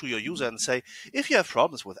can go to your user and say, if you have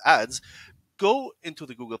problems with ads, go into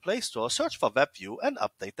the Google Play Store, search for WebView, and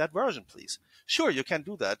update that version, please. Sure, you can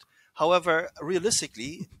do that. However,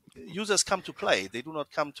 realistically, users come to play; they do not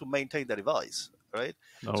come to maintain their device, right?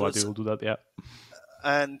 Nobody will do that, yeah.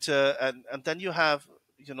 And then you have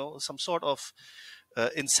some sort of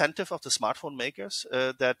incentive of the smartphone makers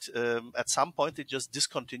that at some point they just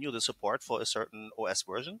discontinue the support for a certain OS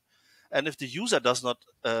version. And if the user does not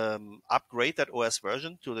upgrade that OS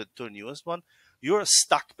version to the newest one, you're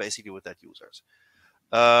stuck basically with that users.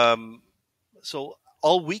 So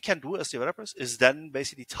all we can do as developers is then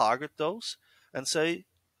basically target those and say,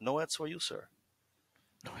 no ads for you, sir.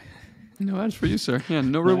 No ads for you, sir. Yeah,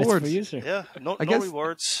 no rewards. Ads for you, sir. Yeah, no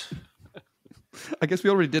rewards. I guess we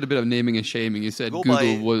already did a bit of naming and shaming. You said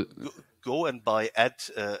go and buy ad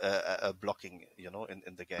blocking,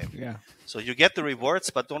 in the game. Yeah. So you get the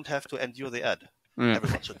rewards, but don't have to endure the ad. Yeah.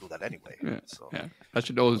 Everyone should do that anyway. Yeah. So. Yeah. That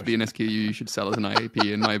should always be an SKU you should sell as an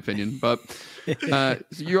IAP, in my opinion. But so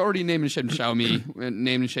you already named and shamed Xiaomi,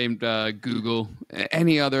 named and shamed Google.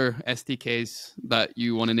 Any other SDKs that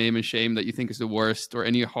you want to name and shame that you think is the worst, or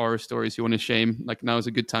any horror stories you want to shame? Like, now is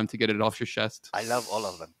a good time to get it off your chest. I love all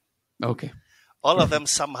of them. Okay. All of them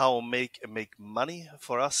somehow make money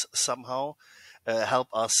for us, somehow help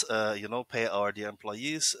us, pay our dear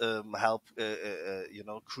employees, help,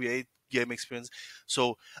 create game experience.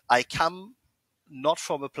 So I come not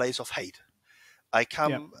from a place of hate. I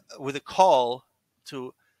come with a call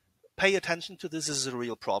to pay attention to this. This is a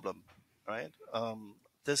real problem, right?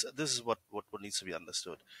 This is what needs to be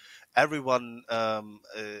understood. Everyone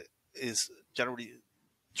is generally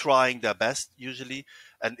trying their best usually,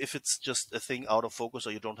 and if it's just a thing out of focus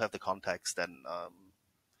or you don't have the context, then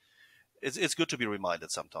it's good to be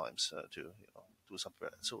reminded sometimes to do something.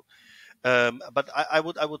 So, but I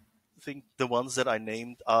would think the ones that I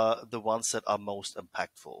named are the ones that are most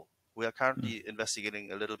impactful. We are currently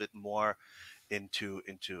investigating a little bit more into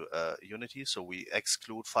Unity, so we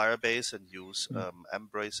exclude Firebase and use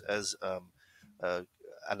Embrace as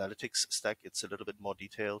analytics stack. It's a little bit more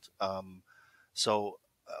detailed. So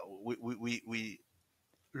we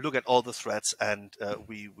look at all the threads, and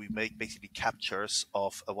we make basically captures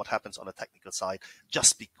of what happens on the technical side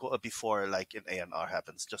just before like an ANR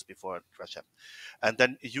happens, just before a crash happens. And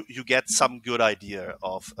then you get some good idea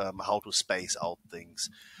of how to space out things,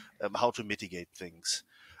 how to mitigate things.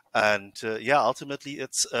 And ultimately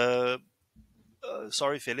it's,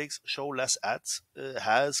 sorry, Felix, show less ads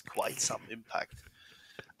has quite some impact.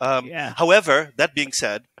 However, that being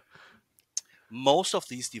said, most of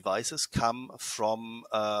these devices come from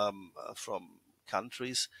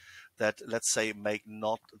countries that, let's say, make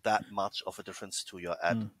not that much of a difference to your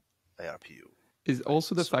ad ARPU. Is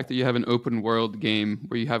also the fact that you have an open world game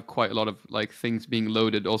where you have quite a lot of like things being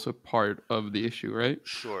loaded also part of the issue, right?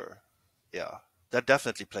 Sure. Yeah, that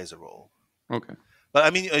definitely plays a role. Okay. But I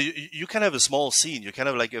mean, you can have a small scene. You can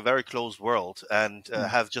have like a very closed world and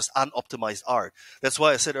have just unoptimized art. That's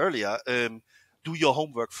why I said earlier, do your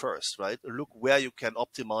homework first, right? Look where you can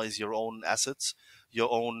optimize your own assets,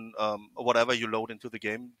 your own whatever you load into the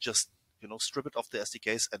game. Just strip it off the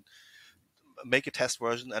SDKs and make a test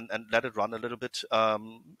version and let it run a little bit,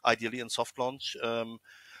 ideally in soft launch, and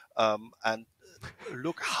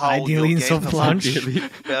look how ideally in soft launch,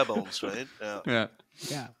 bare bones, right?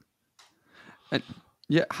 Yeah. And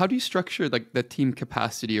how do you structure like the team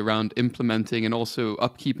capacity around implementing and also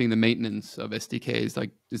upkeeping the maintenance of SDKs?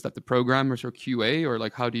 Like, is that the programmers or QA, or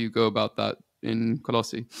like how do you go about that in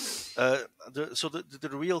Colossi? So the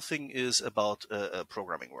real thing is about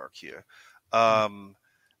programming work here.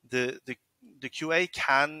 The QA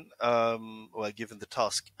can, well, given the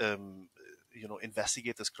task,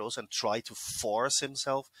 investigate this close and try to force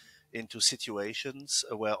himself into situations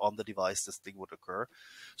where on the device this thing would occur.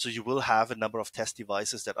 So you will have a number of test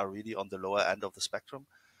devices that are really on the lower end of the spectrum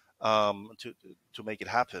to make it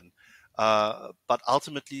happen. But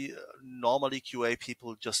ultimately, normally QA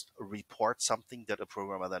people just report something that a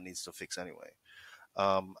programmer then needs to fix anyway.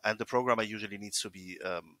 And the programmer usually needs to be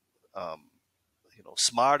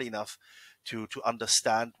smart enough to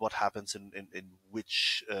understand what happens in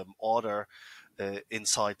which order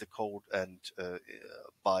inside the code and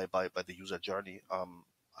by the user journey,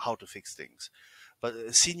 how to fix things.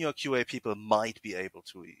 But senior QA people might be able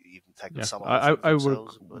to even tackle some of it. I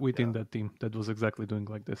work within that team that was exactly doing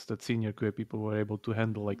like this. That senior QA people were able to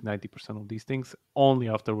handle like 90% of these things. Only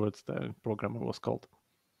afterwards the programmer was called.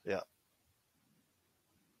 Yeah.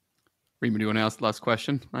 Remia, do you want to ask the last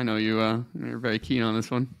question? I know you're very keen on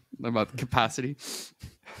this one about capacity.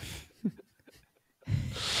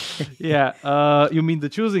 Yeah, you mean the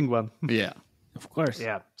choosing one? Yeah. Of course.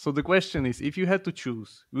 Yeah. So the question is, if you had to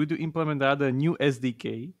choose, would you implement either a new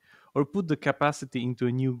SDK or put the capacity into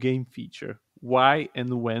a new game feature? Why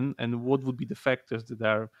and when, and what would be the factors that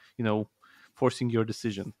are, forcing your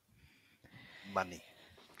decision? Money.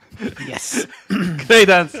 Yes. Great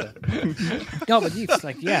answer. No, but it's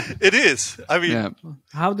like, it is. I mean,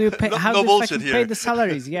 how do you pay? How no do you pay the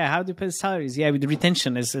salaries? Yeah, how do you pay the salaries? Yeah, with the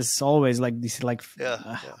retention is always like this. Like,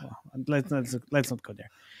 let's not go there.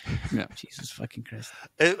 Yeah. Jesus fucking Christ.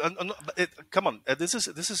 Come on, this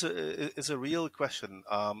is a real question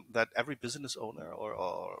that every business owner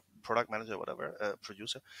or product manager, whatever,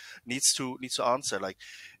 producer needs to answer. Like,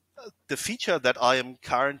 the feature that I am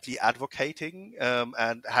currently advocating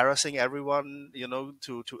and harassing everyone,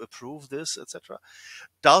 to approve this, etc.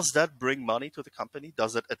 Does that bring money to the company?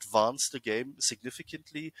 Does that advance the game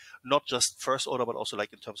significantly? Not just first order, but also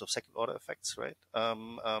like in terms of second order effects, right?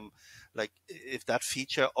 Like if that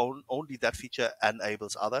feature only that feature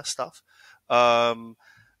enables other stuff,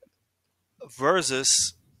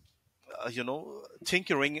 versus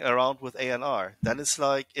tinkering around with ANR, then it's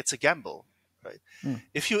like it's a gamble. Right.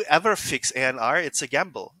 If you ever fix ANR, it's a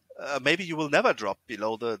gamble. Maybe you will never drop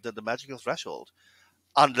below the magical threshold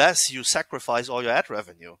unless you sacrifice all your ad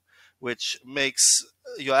revenue, which makes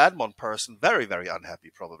your admon person very, very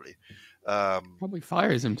unhappy, probably. Probably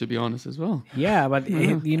fires him, to be honest, as well. Yeah, but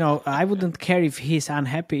I wouldn't care if he's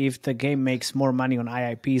unhappy if the game makes more money on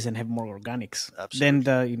IIPs and have more organics.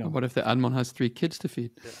 Absolutely. Then What if the admon has 3 kids to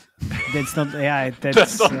feed? Yeah. That's not. Yeah,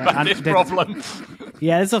 that's not my problem.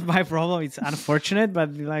 Yeah, that's not my problem. It's unfortunate,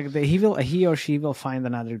 but like he or she will find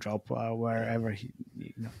another job wherever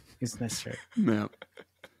is necessary. Yeah.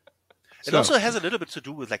 It also has a little bit to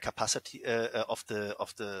do with like capacity of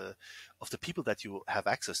the people that you have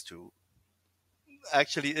access to.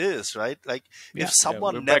 actually is, right? Like Yeah. if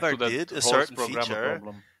someone we're back never to that did a host certain programmer feature,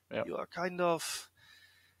 problem. Yeah. you are kind of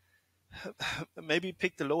maybe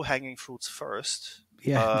pick the low-hanging fruits first.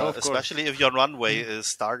 Yeah. Of course. Especially if your runway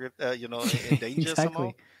is in danger somehow.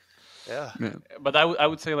 Exactly. Yeah. Yeah. But I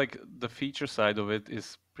would say like the feature side of it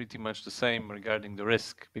is pretty much the same regarding the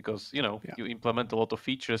risk, because Yeah. you implement a lot of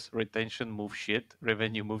features, retention move shit,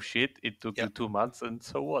 revenue move shit. It took you 2 months, and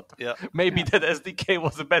so what? Yeah. Maybe that SDK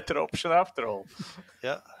was a better option after all.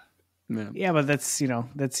 Yeah. Yeah, but that's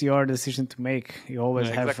that's your decision to make. You always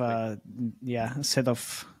Yeah, have exactly. a set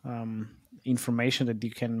of information that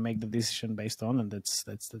you can make the decision based on, and that's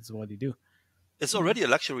what you do. It's already a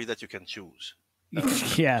luxury that you can choose.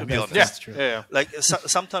 Yeah, to be honest. that's true. Yeah. Like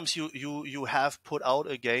sometimes you have put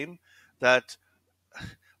out a game that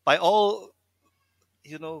by all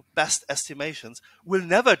best estimations will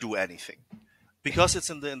never do anything, because it's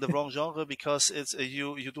in the wrong genre, because it's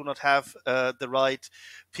you do not have the right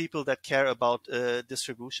people that care about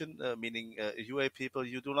distribution, meaning UA people.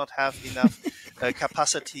 You do not have enough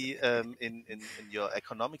capacity in your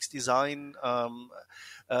economics design.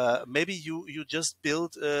 Maybe you just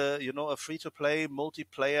build a free-to-play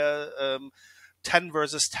multiplayer 10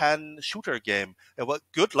 versus 10 shooter game. Well,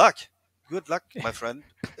 good luck. Good luck, my friend.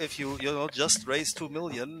 If you just raise 2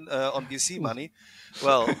 million on VC money,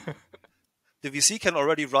 well, the VC can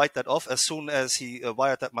already write that off as soon as he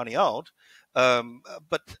wired that money out.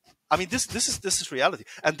 But I mean, this is reality.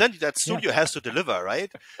 And then that studio has to deliver,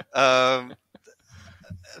 right?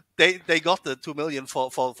 They got the 2 million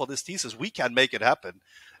for this thesis. We can make it happen.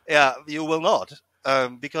 Yeah, you will not.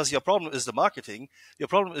 Because your problem is the marketing. Your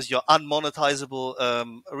problem is your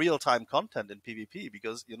unmonetizable real-time content in PvP,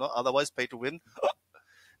 because otherwise pay to win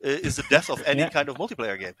is the death of any kind of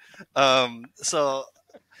multiplayer game.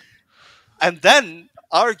 And then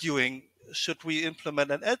arguing, should we implement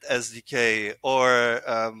an ad SDK or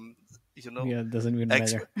it doesn't even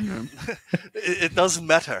matter. It doesn't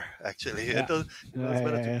matter, actually. Yeah. It doesn't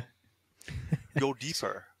matter to go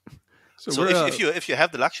deeper. So if you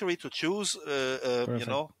have the luxury to choose,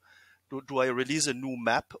 do I release a new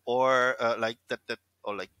map or like that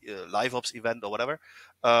or like live ops event or whatever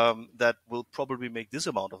that will probably make this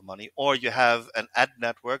amount of money, or you have an ad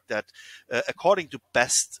network that, according to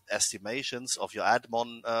best estimations of your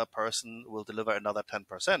admon person, will deliver another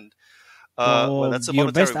 10%. Well, that's a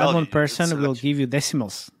your best monetary value. admon person will give you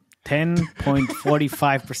decimals,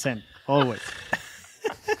 10.45% always.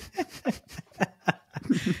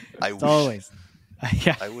 I wish. Always.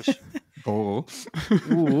 Yeah. I wish. Oh.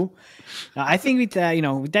 Ooh. I think with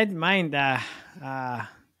with that in mind, I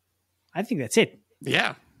think that's it.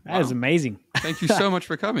 Yeah. That was amazing. Thank you so much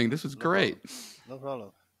for coming. This was great. No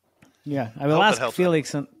problem. Yeah, I will hope it ask helped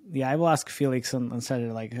Felix. I will ask Felix on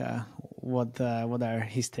Saturday, like, what are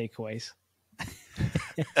his takeaways?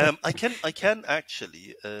 I can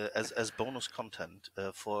actually, as bonus content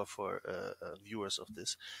for viewers of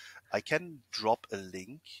this, I can drop a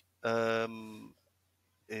link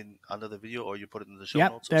in under the video, or you put it in the show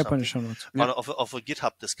notes. Yeah, there in the show notes. Of a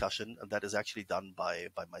GitHub discussion that is actually done by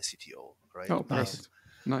my CTO, right? Oh, perfect.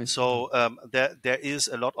 Nice. So there is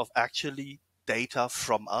a lot of actually data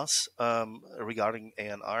from us regarding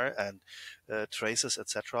ANR and traces,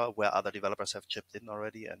 etc., where other developers have chipped in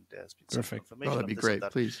already, and there's been some information. Oh, that'd be great,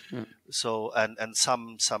 please. Yeah. So and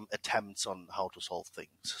some attempts on how to solve things.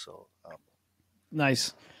 So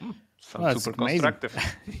nice. Sounds super constructive.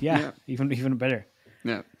 Yeah, even better.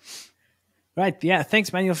 Yeah. Right. Yeah.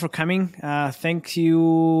 Thanks, Manuel, for coming. Thank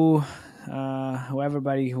you,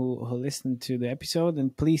 everybody who listened to the episode,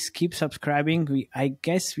 and please keep subscribing. I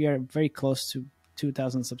guess we are very close to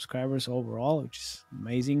 2,000 subscribers overall, which is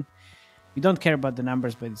amazing. We don't care about the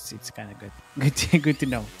numbers, but it's kind of good to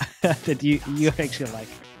know that you actually like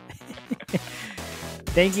it.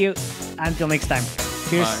 Thank you. Until next time.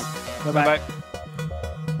 Cheers. Bye. Bye-bye.